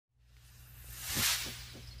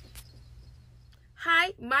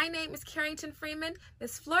my name is Kerrington Freeman,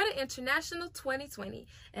 Miss Florida International 2020,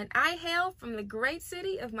 and I hail from the great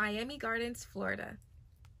city of Miami Gardens, Florida.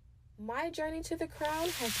 My journey to the crown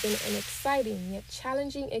has been an exciting yet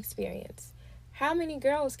challenging experience. How many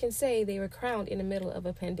girls can say they were crowned in the middle of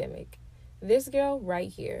a pandemic? This girl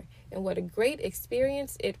right here, and what a great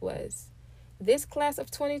experience it was. This class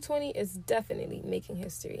of 2020 is definitely making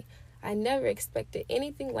history. I never expected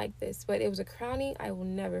anything like this, but it was a crowning I will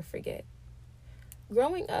never forget.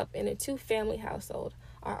 Growing up in a two-family household,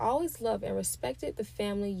 I always loved and respected the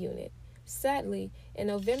family unit. Sadly, in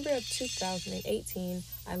November of 2018,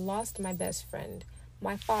 I lost my best friend,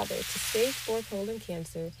 my father, to stage 4 colon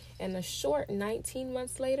cancer, and a short 19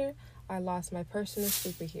 months later, I lost my personal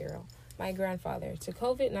superhero, my grandfather, to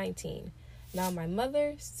COVID-19. Now my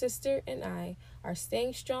mother, sister, and I are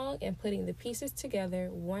staying strong and putting the pieces together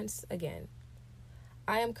once again.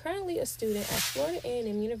 I am currently a student at Florida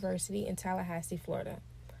A&M University in Tallahassee, Florida.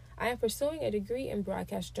 I am pursuing a degree in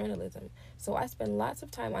broadcast journalism, so I spend lots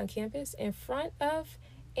of time on campus in front of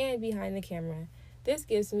and behind the camera. This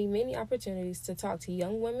gives me many opportunities to talk to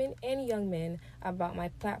young women and young men about my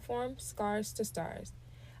platform, Scars to Stars.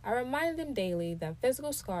 I remind them daily that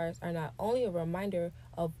physical scars are not only a reminder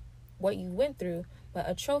of what you went through, but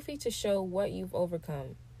a trophy to show what you've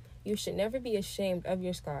overcome. You should never be ashamed of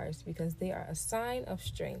your scars because they are a sign of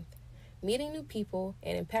strength. Meeting new people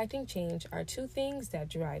and impacting change are two things that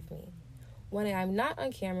drive me. When I'm not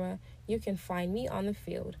on camera, you can find me on the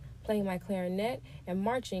field, playing my clarinet and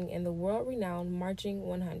marching in the world-renowned Marching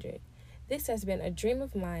 100. This has been a dream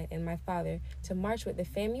of mine and my father to march with the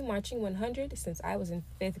FAMU Marching 100 since I was in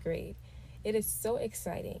 5th grade. It is so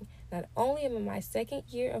exciting. Not only am I in my 2nd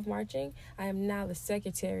year of marching, I am now the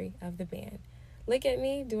secretary of the band. Look at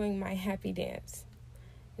me doing my happy dance.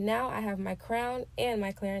 Now I have my crown and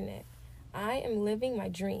my clarinet. I am living my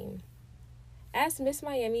dream. As Miss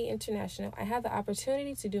Miami International, I had the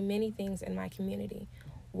opportunity to do many things in my community.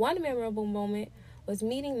 One memorable moment was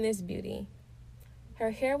meeting this beauty. Her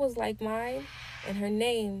hair was like mine, and her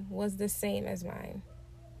name was the same as mine.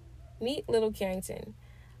 Meet Little Kerrington.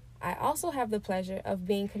 I also have the pleasure of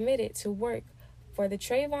being committed to work for the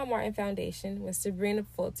Trayvon Martin Foundation with Sabrina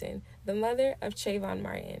Fulton, the mother of Trayvon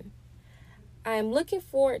Martin. I am looking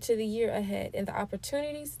forward to the year ahead and the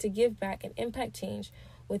opportunities to give back and impact change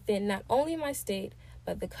within not only my state,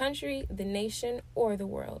 but the country, the nation, or the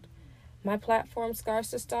world. My platform, Scars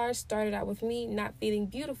to Stars, started out with me not feeling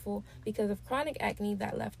beautiful because of chronic acne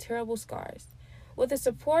that left terrible scars. With the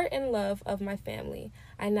support and love of my family,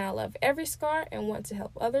 I now love every scar and want to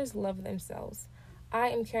help others love themselves. I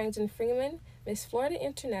am Kerrington Freeman, Miss Florida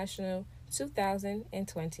International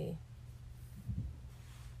 2020.